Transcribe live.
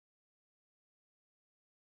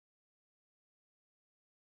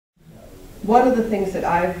one of the things that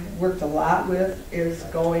I've worked a lot with is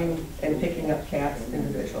going and picking up cats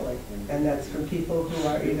individually. And that's from people who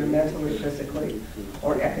are either mentally, physically,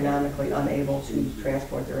 or economically unable to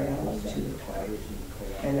transport their animals to the play.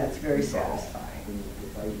 And that's very satisfying.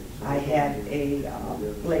 I had a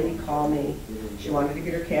lady call me. She wanted to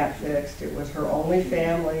get her cat fixed. It was her only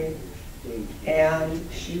family, and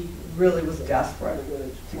she really was desperate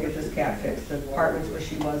to get this cat fixed. The apartments where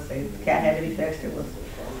she was, the cat had to be fixed. It was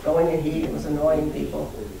going in heat. It was annoying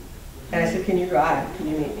people. And I said, can you drive? Can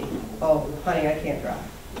you meet me? Oh, honey, I can't drive.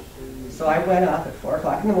 So I went up at 4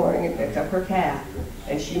 o'clock in the morning and picked up her cat,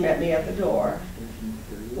 and she met me at the door.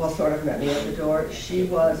 Well, sort of met me at the door. She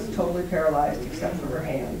was totally paralyzed except for her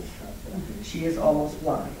hands. She is almost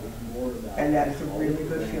blind. And that is a really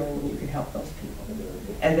good feeling when you can help those people.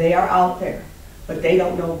 And they are out there, but they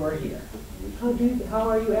don't know we're here. How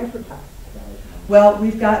are you advertised? Well,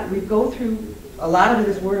 we go through, a lot of it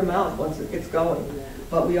is word of mouth once it gets going.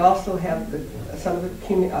 But we also have some of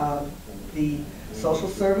the social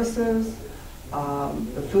services,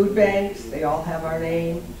 the food banks, they all have our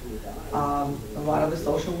name. A lot of the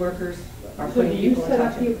social workers are putting people in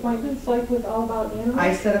touch. So do you set up the appointments like with All About Animals?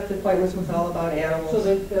 I set up the appointments with All About Animals. So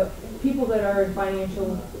that the people that are in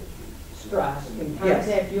financial stress can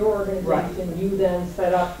contact your organization, right. You then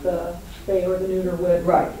set up the spay or the neuter with.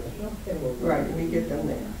 Right. Okay. Right, we get them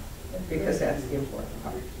there because that's the important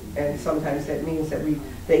part. And sometimes that means that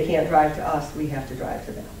they can't drive to us, we have to drive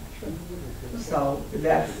to them. So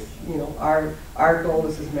that's, our goal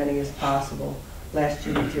is as many as possible. Last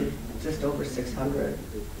year we did just over 600.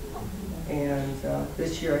 And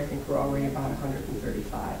this year I think we're already about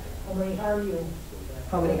 135. How many are you?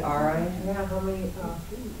 How many are I? Yeah, how many?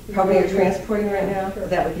 How many are transporting right now? Sure.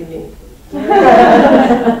 That would be me.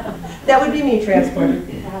 That would be me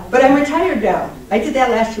transporting. But I'm retired now. I did that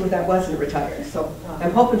last year when I wasn't retired. So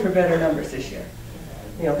I'm hoping for better numbers this year.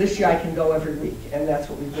 This year I can go every week, and that's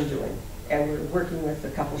what we've been doing. And we're working with a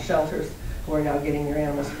couple shelters who are now getting their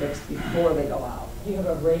animals fixed before they go out. Do you have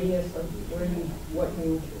a radius of what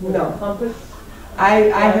you encompass? I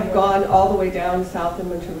have gone all the way down South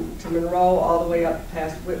Inman to Monroe, all the way up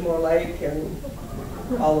past Whitmore Lake, and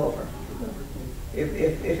all over.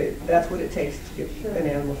 If that's what it takes to get an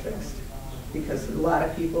animal fixed. Because a lot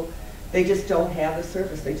of people, they just don't have the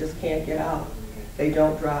service. They just can't get out. They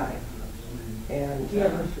don't drive. And do you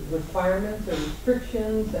have requirements or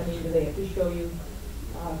restrictions? I mean, do they have to show you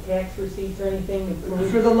tax receipts or anything?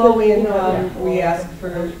 For the low income, we ask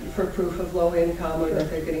for proof of low income, or that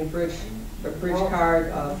they're getting bridge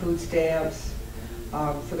card, food stamps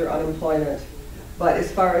for their unemployment. But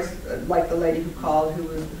as far as like the lady who called, who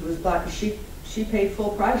was black, she paid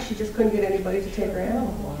full price. She just couldn't get anybody to take her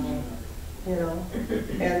animal.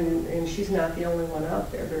 And she's not the only one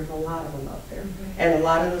out there. There's a lot of them out there, and a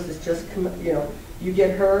lot of those is just you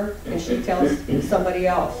get her and she tells somebody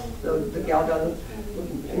else. The gal doesn't,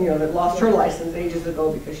 that lost her license ages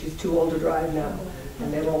ago because she's too old to drive now,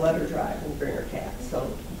 and they won't let her drive and bring her cat. So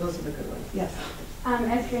those are the good ones. Yes.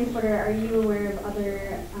 As transporter, are you aware of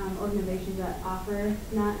other organizations that offer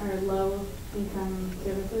not or low income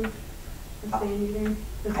services for spay and neuter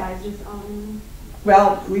besides just All Animals?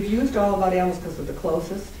 Well, we've used All About Animals because of the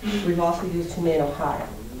closest. We've also used Humane Ohio.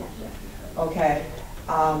 Okay,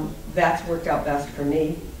 that's worked out best for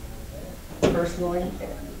me, personally.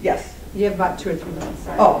 Yes? You have about 2 or 3 minutes.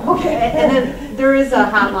 Sorry. Oh, okay. And then there is a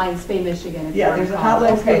hotline, Spay Michigan. Yeah, there's a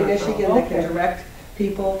hotline, Spay Michigan, that can direct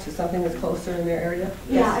people to something that's closer in their area.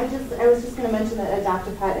 Yeah, yes. I was just going to mention that Adopt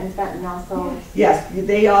a Pet in Fenton also. Yes,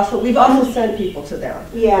 we've also sent people to them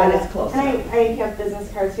when it's closer. And I have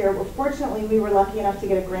business cards here. Well, fortunately, we were lucky enough to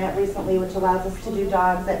get a grant recently which allows us to do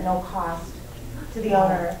dogs at no cost to the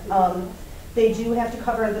owner. They do have to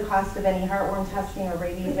cover the cost of any heartworm testing or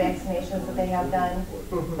rabies vaccinations that they have done,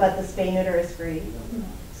 but the spay neuter is free.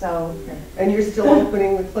 So. And you're still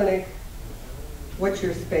opening the clinic. What's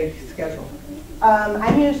your spay schedule?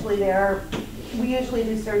 I'm usually there. We usually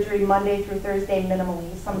do surgery Monday through Thursday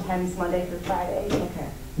minimally, sometimes Monday through Friday. Okay.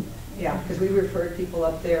 Yeah, because we referred people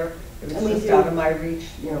up there. It was just out of my reach,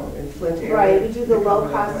 in Flint area. Right, we do the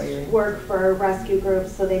low-cost work for rescue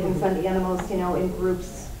groups so they can send animals, in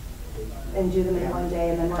groups and do them in one day.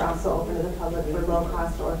 And then we're also open to the public for low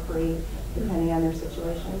cost or free, depending on their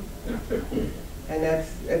situation. And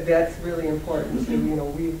that's really important.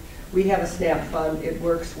 So, we have a SNAP fund. It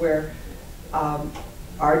works where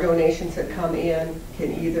our donations that come in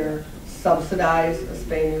can either subsidize a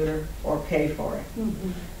spay neuter or pay for it.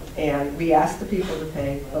 And we ask the people to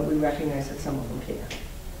pay, but we recognize that some of them can't.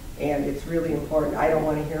 And it's really important. I don't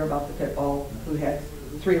want to hear about the pit bull who had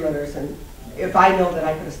 3 litters, and if I know that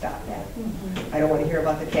I could have stopped that. I don't want to hear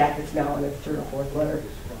about the cat that's now in its 3rd or 4th litter.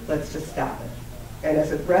 Let's just stop it. And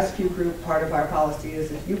as a rescue group, part of our policy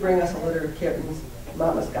is if you bring us a litter of kittens,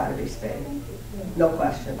 mama's got to be spayed. No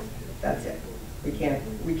questions. That's it. We can't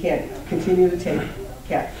continue to take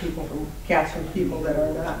cats from people that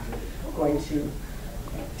are not going to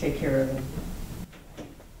take care of them.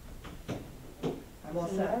 I'm all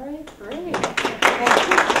set. All right, great.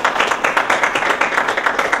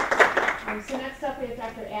 So next up we have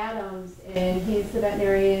Dr. Adams, and he's the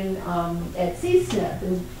veterinarian at C-SNIP.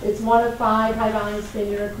 And it's one of 5 high-volume spay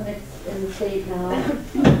neuter clinics in the state now,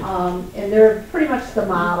 and they're pretty much the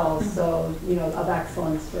model, so of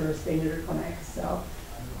excellence for spay neuter clinics. So,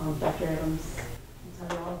 Dr. Adams, can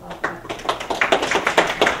tell you all about that.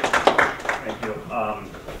 Thank you.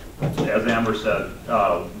 As Amber said,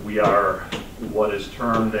 we are what is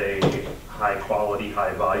termed a high-quality,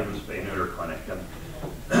 high-volume spay neuter clinic. And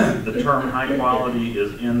the term high quality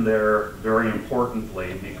is in there very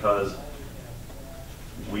importantly because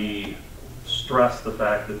we stress the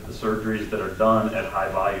fact that the surgeries that are done at high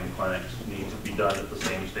volume clinics need to be done at the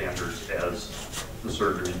same standards as the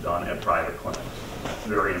surgeries done at private clinics. It's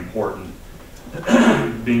very important.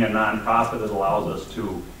 Being a nonprofit, it allows us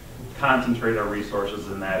to concentrate our resources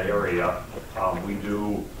in that area. We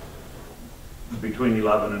do between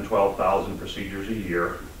 11 and 12,000 procedures a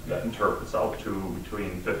year. That interprets out to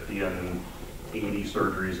between 50 and 80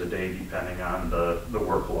 surgeries a day, depending on the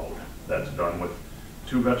workload. That's done with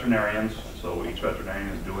 2 veterinarians, so each veterinarian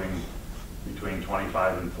is doing between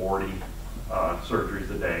 25 and 40 surgeries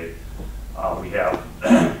a day. We have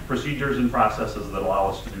procedures and processes that allow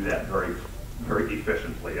us to do that very, very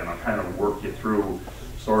efficiently, and I'll kind of work you through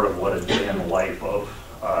sort of what a day in the life of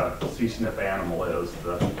C-SNIP animal is.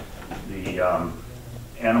 The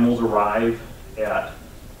animals arrive at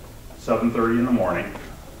 7:30 in the morning.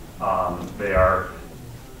 They are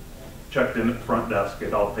checked in at the front desk,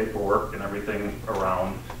 get all the paperwork and everything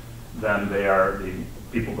around. Then the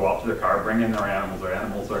people go out to their car, bring in their animals. Their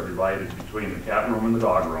animals are divided between the cat room and the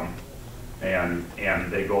dog room, and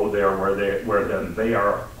they go there where then they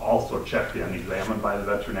are also checked in, examined by the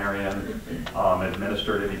veterinarian,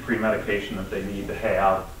 administered any pre-medication that they need to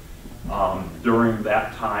have. During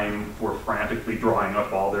that time, we're frantically drawing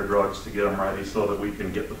up all their drugs to get them ready so that we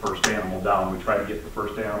can get the first animal down. We try to get the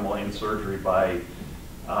first animal in surgery by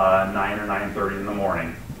 9 or 9:30 in the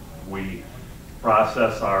morning. We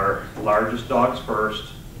process our largest dogs first,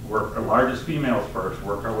 work our largest females first,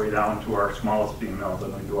 work our way down to our smallest females,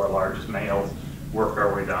 and we do our largest males, work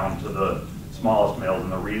our way down to the smallest males.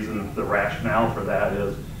 And the rationale for that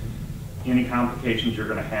is any complications you're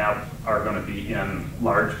going to have are going to be in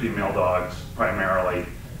large female dogs primarily.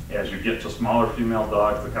 As you get to smaller female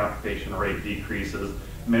dogs, the complication rate decreases.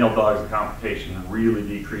 Male dogs, the complication really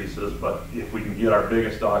decreases, but if we can get our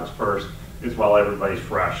biggest dogs first, it's while everybody's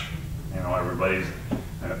fresh. Everybody's,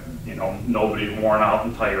 nobody's worn out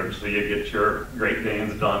and tired, so you get your Great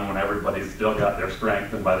Danes done when everybody's still got their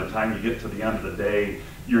strength, and by the time you get to the end of the day,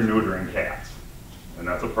 you're neutering cats. And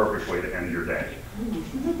that's a perfect way to end your day.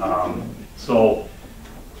 So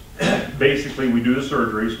basically we do the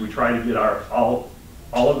surgeries. We try to get all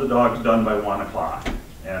of the dogs done by 1 o'clock.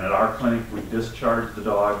 And at our clinic, we discharge the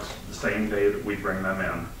dogs the same day that we bring them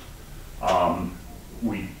in.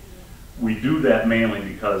 We do that mainly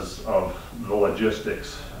because of the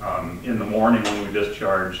logistics. In the morning when we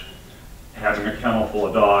discharge, having a kennel full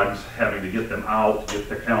of dogs, having to get them out, get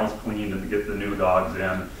the kennels cleaned, and to get the new dogs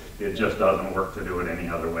in, it just doesn't work to do it any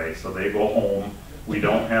other way. So they go home. We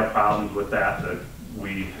don't have problems with that.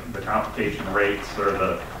 The complication rates or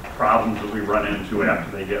the problems that we run into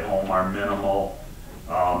after they get home are minimal.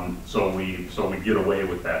 So we get away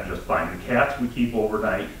with that just fine. The cats we keep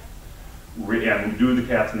overnight, and we do the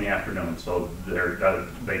cats in the afternoon. So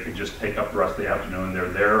they could just take up the rest of the afternoon. They're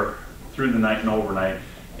there through the night and overnight.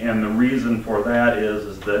 And the reason for that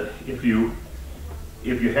is that if you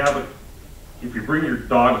bring your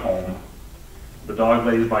dog home, the dog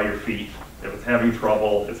lays by your feet. If it's having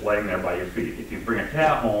trouble, it's laying there by your feet. If you bring a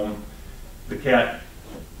cat home, if the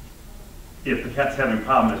cat's having a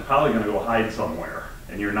problem, it's probably going to go hide somewhere,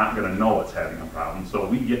 and you're not going to know it's having a problem. So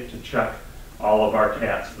we get to check all of our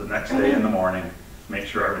cats the next day in the morning, make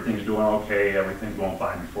sure everything's doing okay, everything's going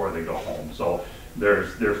fine before they go home. So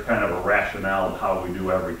there's kind of a rationale of how we do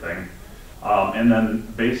everything. And then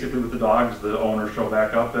basically with the dogs, the owners show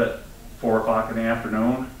back up at 4 o'clock in the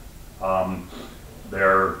afternoon.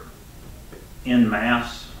 They're in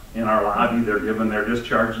mass in our lobby. They're given their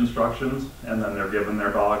discharge instructions, and then they're given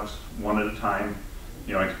their dogs one at a time,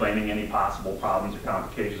 explaining any possible problems or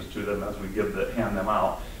complications to them as we hand them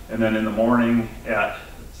out. And then in the morning at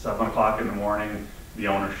 7 o'clock in the morning, the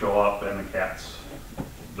owners show up and the cats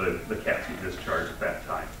get discharged at that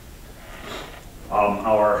time.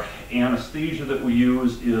 Our anesthesia that we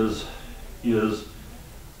use is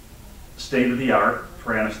state-of-the-art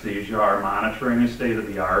for anesthesia. Our monitoring is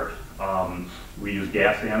state-of-the-art. We use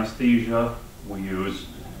gas anesthesia. We use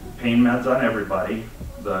pain meds on everybody.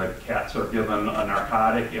 The cats are given a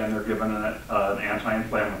narcotic and they're given an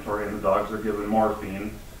anti-inflammatory, and the dogs are given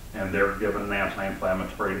morphine and they're given an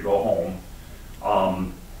anti-inflammatory to go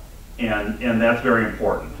home. And that's very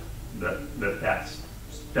important that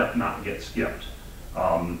step not get skipped.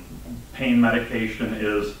 Pain medication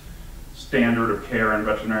is standard of care in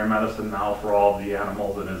veterinary medicine now for all of the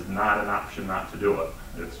animals, and is not an option not to do it.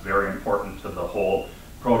 It's very important to the whole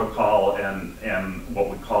protocol and what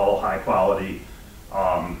we call high quality,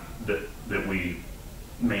 that we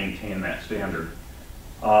maintain that standard.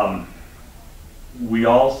 We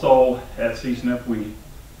also, at C-SNIP, we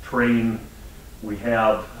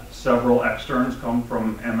have several externs come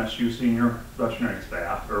from MSU senior veterinary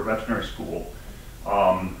staff, or veterinary school.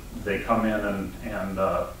 They come in and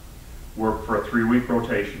work for a 3-week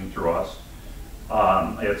rotation through us.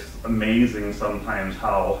 It's amazing sometimes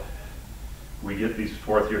how we get these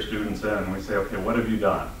 4th-year students in and we say, okay, what have you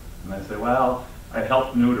done? And they say, well, I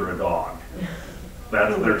helped neuter a dog.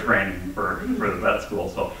 That's their training for the vet school.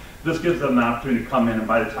 So this gives them an opportunity to come in, and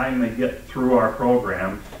by the time they get through our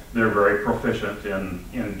program, they're very proficient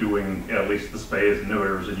in doing at least the spays and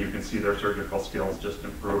neuters, and you can see their surgical skills just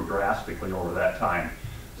improve drastically over that time.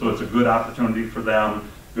 So it's a good opportunity for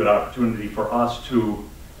them, good opportunity for us to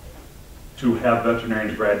have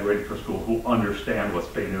veterinarians graduating from school who understand what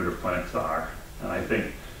spay neuter clinics are. And I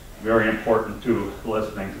think very important to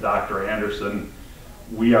listening to Dr. Anderson,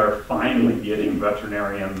 we are finally getting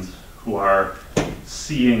veterinarians who are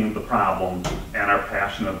seeing the problem and are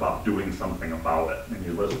passionate about doing something about it. And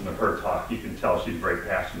you listen to her talk, you can tell she's very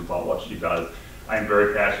passionate about what she does. I'm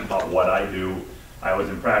very passionate about what I do. I was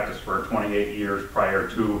in practice for 28 years prior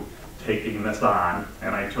to taking this on,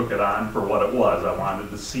 and I took it on for what it was. I wanted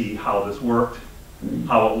to see how this worked,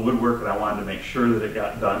 how it would work, and I wanted to make sure that it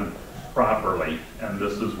got done properly. And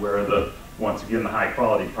this is where once again, the high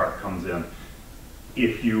quality part comes in.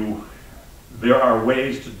 There are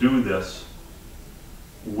ways to do this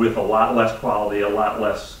with a lot less quality, a lot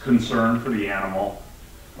less concern for the animal,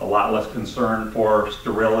 a lot less concern for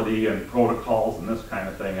sterility and protocols and this kind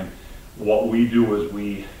of thing. And what we do is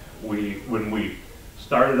when we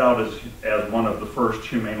started out as one of the first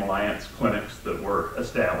Humane Alliance clinics that were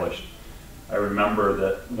established, I remember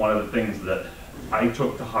that one of the things that I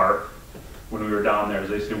took to heart when we were down there is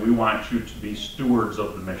they said, we want you to be stewards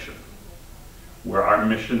of the mission, where our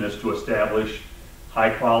mission is to establish high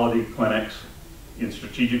quality clinics in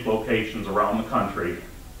strategic locations around the country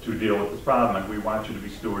to deal with this problem, and we want you to be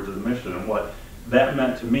stewards of the mission. And what that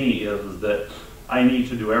meant to me is that I need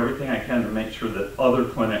to do everything I can to make sure that other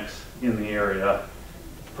clinics in the area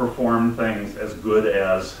perform things as good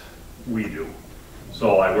as we do.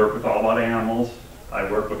 So I work with All About Animals,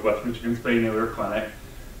 I work with West Michigan Spay Neuter Clinic,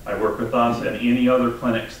 I work with us and any other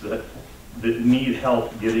clinics that need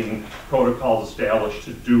help getting protocols established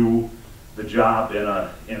to do the job in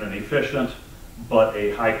an efficient but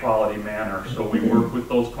a high quality manner. So we work with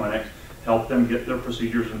those clinics, help them get their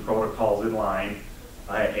procedures and protocols in line,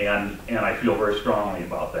 and I feel very strongly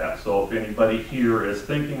about that. So if anybody here is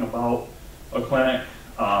thinking about a clinic,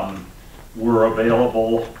 we're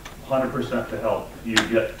available 100% to help you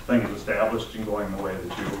get things established and going the way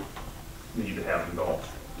that you need to have them go.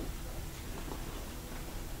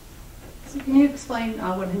 So can you explain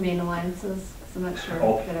what Humane Alliance is? Because I'm not sure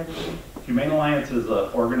that everybody... Humane Alliance is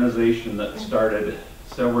an organization that started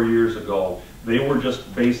several years ago. They were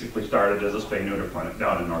just basically started as a spay neuter clinic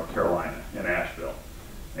down in North Carolina, in Asheville.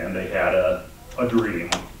 And they had a dream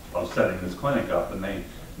of setting this clinic up, and they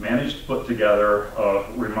managed to put together a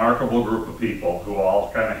remarkable group of people who all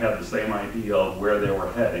kind of had the same idea of where they were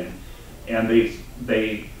heading. And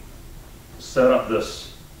they set up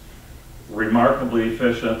this remarkably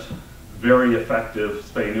efficient, very effective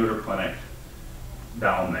spay neuter clinic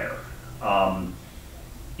down there.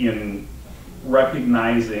 In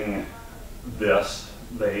recognizing this,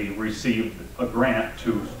 they received a grant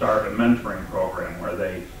to start a mentoring program where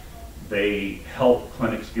they help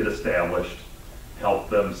clinics get established, help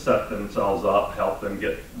them set themselves up, help them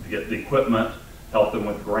get the equipment, help them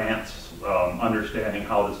with grants, understanding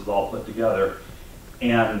how this is all put together.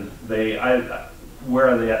 And where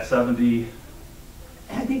are they at, 70?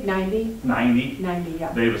 I think 90. 90? 90,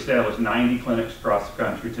 yeah. They've established 90 clinics across the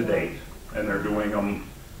country to date, and they're doing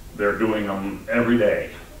them every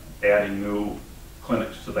day, adding new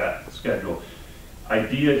clinics to that schedule.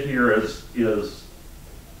 Idea here is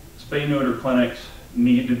spay neuter clinics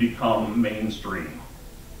need to become mainstream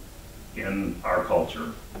in our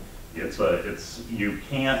culture. You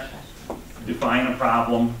can't define a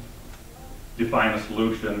problem, define a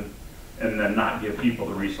solution, and then not give people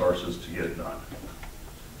the resources to get it done.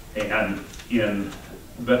 And in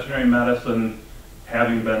veterinary medicine,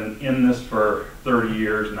 having been in this for 30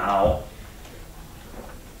 years now,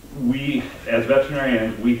 we, as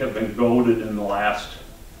veterinarians, we have been goaded in the last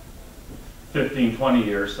 15, 20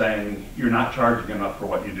 years saying, you're not charging enough for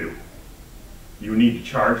what you do. You need to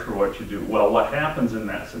charge for what you do. Well, what happens in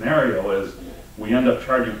that scenario is we end up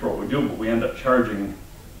charging for what we do, but we end up charging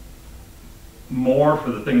more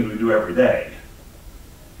for the things we do every day.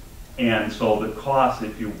 And so the cost,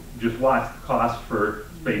 if you just watch the cost for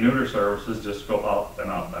spay neuter services, just go up and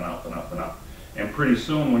up and up and up and up. And pretty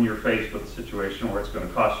soon when you're faced with a situation where it's going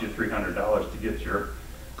to cost you $300 to get your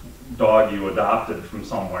dog you adopted from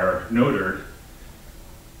somewhere neutered,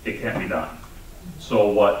 it can't be done. So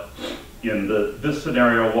what, in this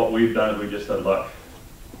scenario, what we've done is we just said, look,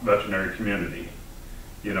 veterinary community,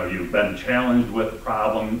 you know, you've been challenged with the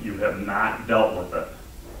problem, you have not dealt with it.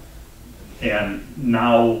 And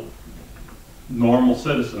now normal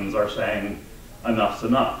citizens are saying enough's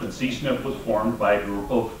enough. And C-SNIP was formed by a group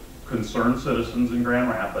of concerned citizens in Grand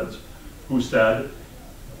Rapids who said,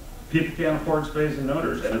 people can't afford spays and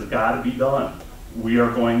neuters, and it's got to be done. We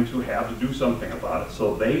are going to have to do something about it.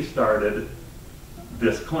 So they started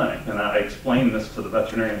this clinic, and I explained this to the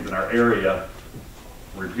veterinarians in our area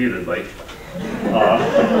repeatedly,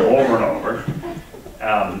 over and over.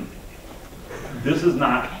 This is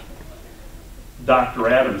not Dr.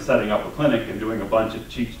 Adams setting up a clinic and doing a bunch of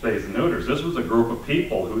cheap spays and neuters. This was a group of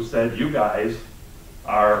people who said, you guys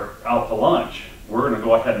are out to lunch. We're going to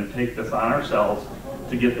go ahead and take this on ourselves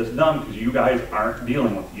to get this done because you guys aren't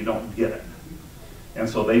dealing with it. You don't get it. And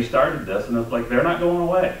so they started this, and it's like, they're not going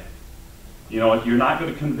away. You know, you're not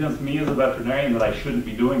going to convince me as a veterinarian that I shouldn't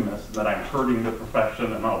be doing this, that I'm hurting the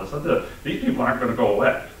profession and all this. These people aren't going to go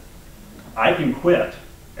away. I can quit,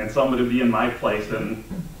 and somebody will be in my place in,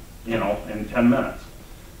 you know, in 10 minutes.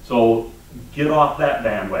 So get off that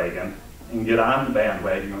bandwagon and get on the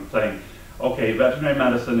bandwagon of saying, okay, veterinary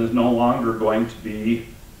medicine is no longer going to be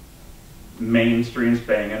mainstream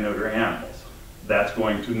spaying and neutering animals. That's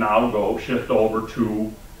going to now shift over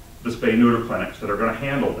to the spay neuter clinics that are going to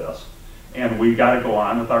handle this. And we got to go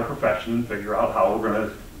on with our profession and figure out how we're going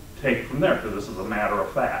to take it from there, because this is a matter of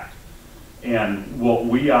fact. And what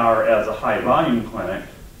we are as a high volume clinic,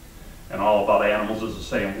 and All About Animals is the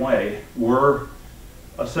same way, we're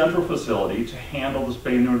a central facility to handle the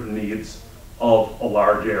spay neuter needs of a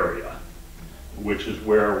large area, which is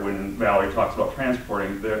where, when Valerie talks about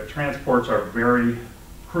transporting, the transports are very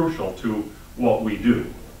crucial to what we do.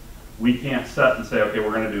 We can't set and say, okay,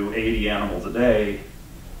 we're going to do 80 animals a day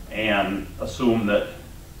and assume that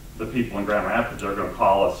the people in Grand Rapids are going to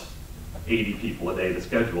call us 80 people a day to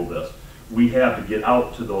schedule this. We have to get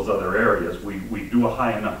out to those other areas. We do a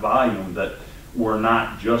high enough volume that we're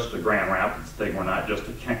not just a Grand Rapids thing, we're not just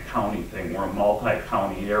a Kent County thing, we're a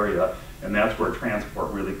multi-county area, and that's where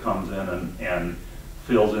transport really comes in and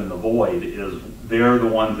fills in the void. Is they're the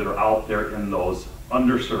ones that are out there in those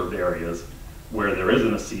underserved areas where there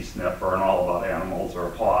isn't a C-SNIP or an All About Animals or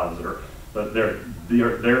a P.A.W.S, but they're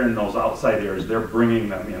in those outside areas. They're bringing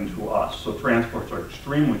them into us. So transports are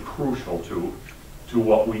extremely crucial to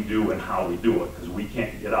what we do and how we do it, because we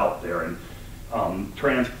can't get out there. And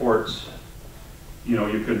transports, you know,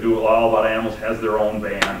 you could do All About Animals has their own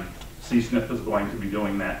van. C-SNIP is going to be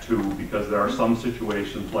doing that too, because there are some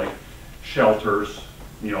situations like shelters,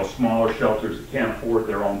 you know, smaller shelters that can't afford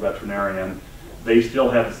their own veterinarian. They still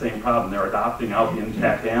have the same problem. They're adopting out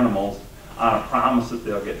intact animals on a promise that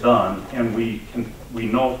they'll get done, and we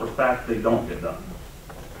know for a fact they don't get done.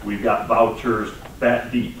 We've got vouchers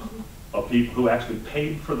that deep of people who actually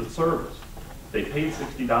paid for the service. They paid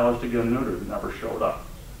 $60 to get a neuter and never showed up.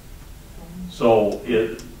 So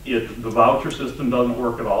the voucher system doesn't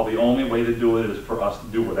work at all. The only way to do it is for us to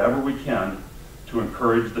do whatever we can to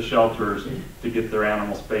encourage the shelters to get their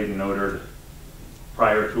animals spayed and neutered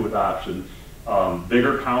prior to adoption.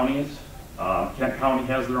 Bigger counties, Kent County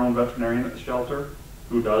has their own veterinarian at the shelter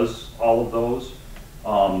who does all of those.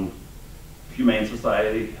 Humane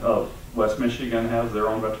Society of West Michigan has their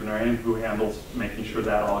own veterinarian who handles making sure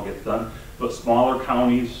that all gets done. But smaller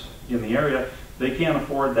counties in the area, they can't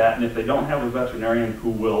afford that, and if they don't have a veterinarian who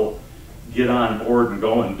will get on board and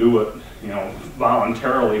go and do it, you know,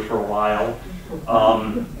 voluntarily for a while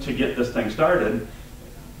to get this thing started,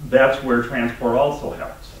 that's where transport also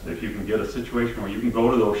helps. if you can get a situation where you can go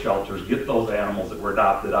to those shelters, get those animals that were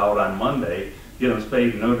adopted out on Monday, get them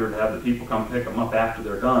spayed and neutered, have the people come pick them up after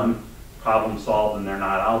they're done, problem solved and they're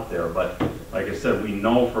not out there. But like I said, we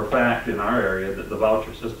know for a fact in our area that the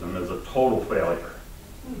voucher system is a total failure.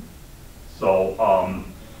 So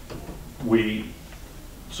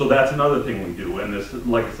so that's another thing we do. And this,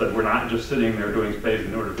 like I said, we're not just sitting there doing spays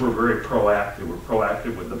and neuters. We're very proactive. We're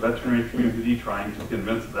proactive with the veterinary community, trying to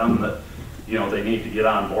convince them that, you know, they need to get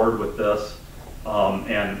on board with this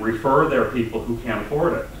and refer their people who can't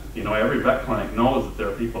afford it. You know, every vet clinic knows that there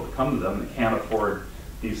are people that come to them that can't afford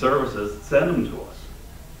these services. Send them to us.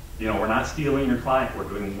 You know, we're not stealing your client. We're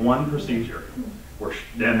doing one procedure. And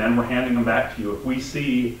then we're handing them back to you. If we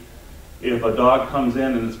see, if a dog comes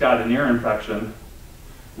in and it's got an ear infection,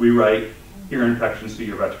 we write ear infections to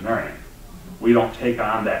your veterinarian. We don't take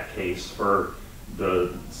on that case for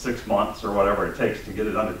the 6 months or whatever it takes to get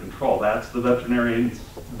it under control. That's the veterinarian's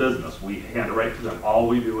business. We hand it right to them. All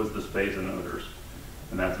we do is the spays and neuters.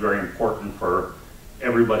 And that's very important for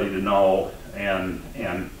everybody to know, and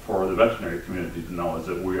for the veterinary community to know, is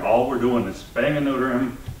that all we're doing is spaying and neutering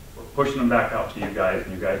them, we're pushing them back out to you guys,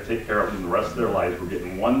 and you guys take care of them the rest of their lives. We're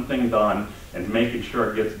getting one thing done and making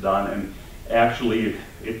sure it gets done. And actually,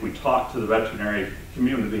 if we talk to the veterinary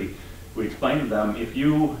community, we explain to them, if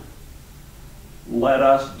you let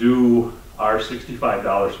us do our $65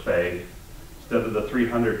 spay instead of the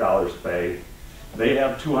 $300 spay, they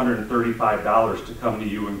have $235 to come to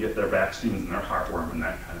you and get their vaccines and their heartworm and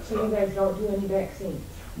that kind of stuff. So you guys don't do any vaccines?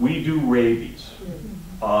 We do rabies.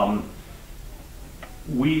 Our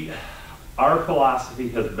philosophy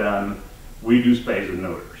has been, we do spays and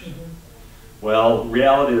neuters. Well,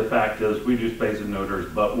 reality of the fact is we do spays and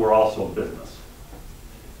neuters, but we're also a business.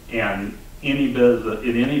 And in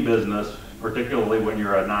any business, particularly when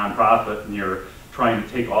you're a nonprofit and you're trying to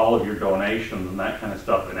take all of your donations and that kind of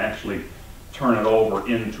stuff and actually turn it over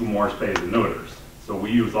into more spays and neuters. So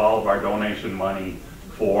we use all of our donation money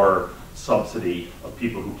for subsidy of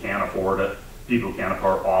people who can't afford it. People who can't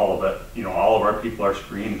afford all of it. You know, all of our people are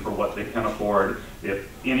screened for what they can afford. If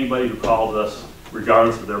anybody who calls us,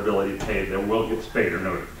 regardless of their ability to pay, they will get spayed or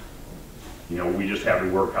neutered. You know, we just have to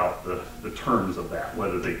work out the terms of that,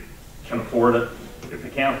 whether they can afford it. If they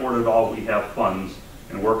can't afford it all, we have funds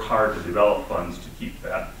and work hard to develop funds to keep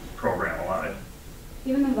that program alive.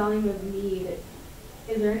 Given the volume of need,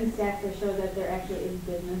 is there any stats that show that there actually is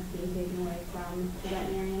business being taken away from the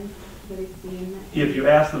veterinarians? If you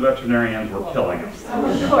ask the veterinarians, we're killing them.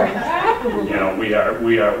 Of course. You know,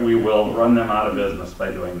 we will run them out of business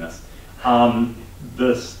by doing this.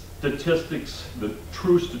 The statistics, the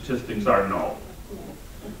true statistics are no.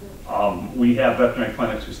 We have veterinary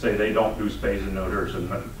clinics who say they don't do spays and neuters, and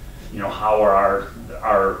you know, how are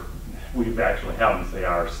we've actually had them say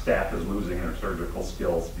our staff is losing their surgical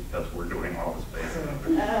skills because we're doing all the spays and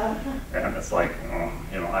neuters. And it's like,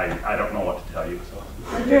 you know, I don't know what to tell you. So.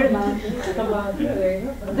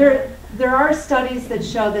 There are studies that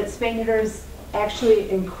show that spay neuters actually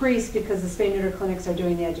increase because the spay neuter clinics are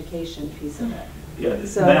doing the education piece of it. Yeah,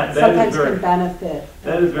 so that sometimes is very, can benefit.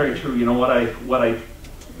 That is very true. You know, what I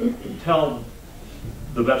tell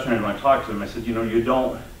the veterinarian when I talk to them, I said, you know, you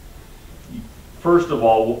don't, first of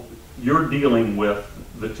all, you're dealing with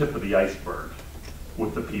the tip of the iceberg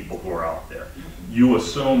with the people who are out there. You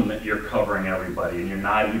assume that you're covering everybody, and you're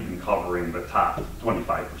not even covering the top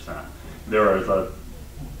 25%. There is a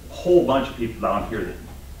whole bunch of people down here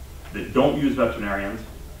that don't use veterinarians,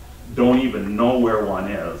 don't even know where one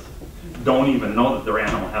is, don't even know that their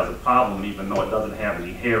animal has a problem, even though it doesn't have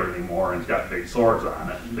any hair anymore and it's got big sores on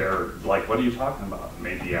it. They're like, what are you talking about?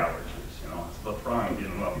 Maybe allergies, you know, what's wrong? You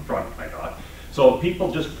know, what's wrong with my dog? So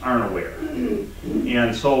people just aren't aware.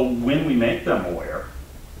 And so when we make them aware,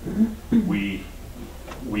 we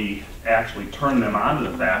actually turn them on to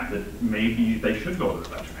the fact that maybe they should go to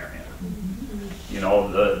the veterinarian. You know,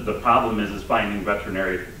 the problem is finding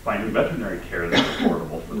veterinary care that's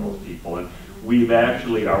affordable for those people. And we've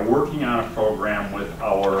actually are working on a program with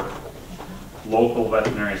our local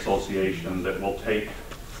veterinary association that will take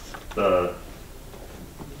the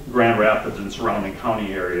Grand Rapids and surrounding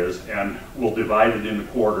county areas, and we'll divide it into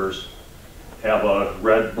quarters, have a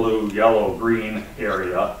red, blue, yellow, green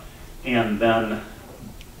area, and then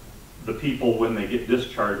the people, when they get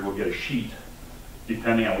discharged, will get a sheet,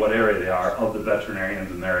 depending on what area they are, of the veterinarians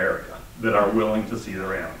in their area that are willing to see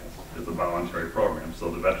their animals. It's a voluntary program, so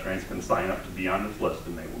the veterinarians can sign up to be on this list,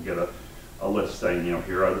 and they will get a list saying, you know,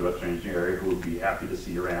 here are the veterinarians in your area who would be happy to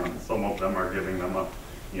see your animals. Some of them are giving them a,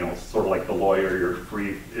 you know, sort of like the lawyer, your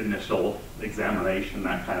free initial examination,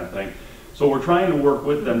 that kind of thing. So we're trying to work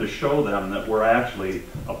with them to show them that we're actually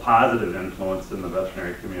a positive influence in the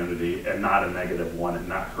veterinary community and not a negative one, and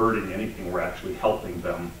not hurting anything. We're actually helping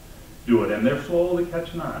them do it, and they're slowly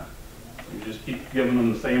catching on. You just keep giving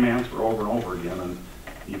them the same answer over and over again, and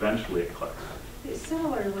eventually it clicks.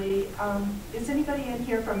 Similarly, is anybody in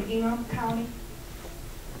here from Ingham County?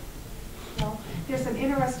 No? There's an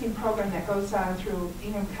interesting program that goes on through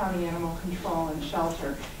Ingham County Animal Control and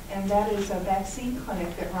Shelter, and that is a vaccine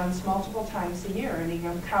clinic that runs multiple times a year in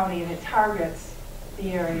Ingham County, and it targets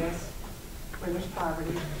the areas where there's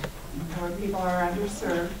poverty, where people are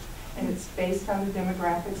underserved, and it's based on the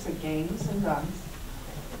demographics of games and guns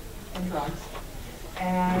and drugs.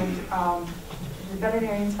 And the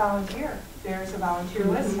veterinarians volunteer. There's a volunteer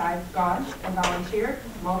list. I've gone and volunteered.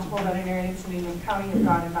 Multiple veterinarians in Ingham County have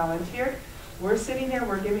gone and volunteered. We're sitting there,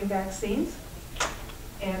 we're giving vaccines,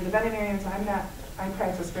 and the veterinarians, I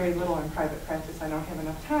practice very little in private practice. I don't have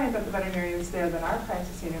enough time, but the veterinarians there that are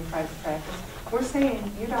practicing in private practice, we're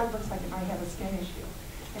saying, your dog looks like it might have a skin issue.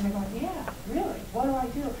 And they're going, yeah, really? What do I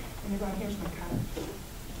do? And they're going, here's my card.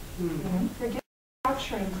 You know, they're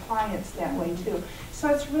capturing clients that way too. So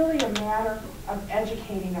it's really a matter of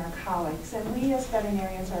educating our colleagues. And we as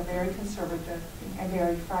veterinarians are very conservative and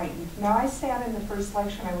very frightened. Now I sat in the first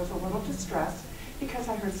lecture and I was a little distressed because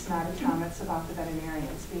I heard snotty comments about the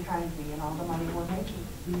veterinarians behind me and all the money we're making.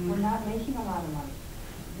 We're not making a lot of money.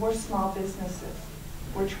 We're small businesses.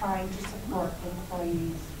 We're trying to support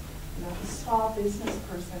employees. You know, the small business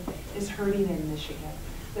person is hurting in Michigan.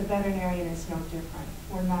 The veterinarian is no different.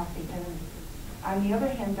 We're not the enemy. On the other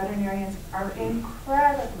hand, veterinarians are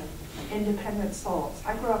incredibly independent souls.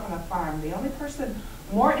 I grew up on a farm. The only person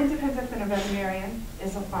more independent than a veterinarian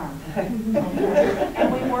is a farmer. Okay?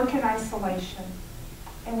 And we work in isolation.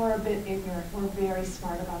 And we're a bit ignorant. We're very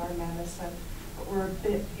smart about our medicine, but we're a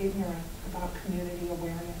bit ignorant about community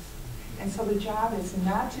awareness. And so the job is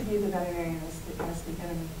not to view the veterinarian as the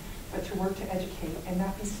enemy, but to work to educate and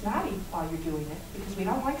not be snotty while you're doing it, because we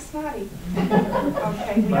don't like snotty.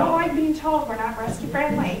 Okay, we don't like being told we're not rescue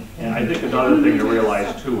friendly. And I think another thing to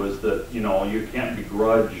realize too is that, you know, you can't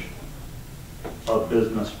begrudge a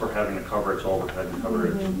business for having to cover its overhead and cover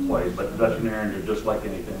its employees, but veterinarians are just like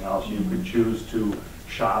anything else. You could choose to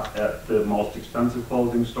shop at the most expensive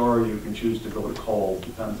clothing store, you can choose to go to Kohl's,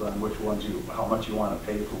 depends on which ones how much you want to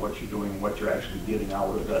pay for what you're doing, what you're actually getting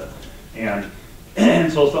out of it.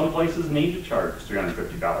 And so some places need to charge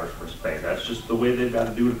 $350 for spay. That's just the way they've got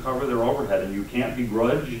to do to cover their overhead. And you can't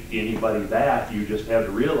begrudge anybody that. You just have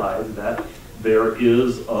to realize that there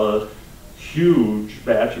is a huge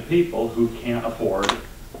batch of people who can't afford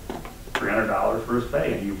 $300 for a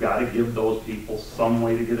spay. And you've got to give those people some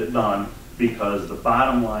way to get it done, because the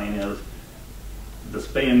bottom line is the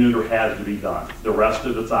spay and neuter has to be done. The rest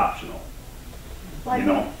of it's optional. Well, I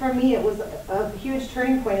think for me it was a huge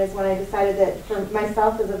turning point is when I decided that for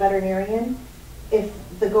myself as a veterinarian, if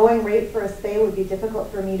the going rate for a spay would be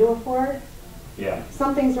difficult for me to afford, yeah,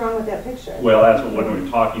 something's wrong with that picture. Well, that's what, when we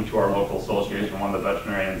were talking to our local association, one of the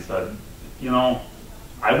veterinarians said, you know,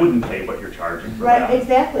 I wouldn't pay what you're charging for that. Right,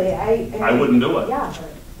 exactly. I wouldn't do it. Yeah.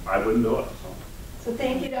 I wouldn't do it. So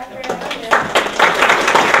thank you, Dr.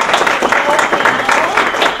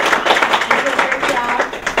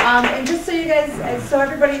 And just so you guys, so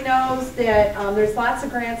everybody knows that there's lots of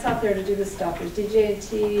grants out there to do this stuff. There's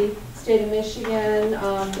DJT, State of Michigan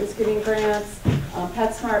is giving grants,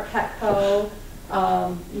 PetSmart, Petco,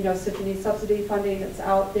 you know, so if you need subsidy funding, it's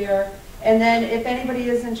out there. And then if anybody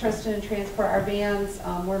is interested in transport, our vans,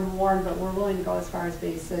 we're warned, but we're willing to go as far as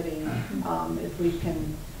Bay City if we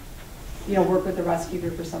can, you know, work with the rescue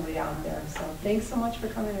group or somebody out there. So thanks so much for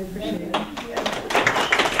coming. I appreciate it.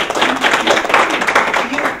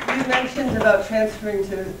 You mentioned about transferring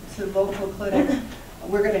to local clinics.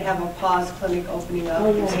 We're going to have a P.A.W.S clinic opening up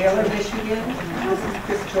in Taylor, Michigan. This is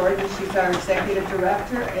Chris Jordan. She's our executive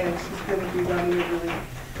director, and she's going to be running a really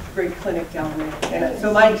great clinic down there. And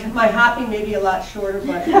so my hopping may be a lot shorter,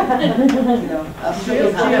 but you know, I'll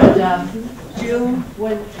still June.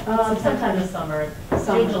 When sometime this summer,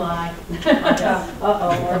 June, July. Yeah.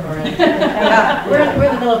 We're in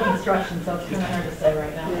the middle of construction, so it's kind of hard to say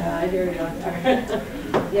right now. Yeah, I hear you.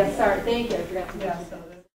 Yes, sorry. Thank you. I forgot to mention.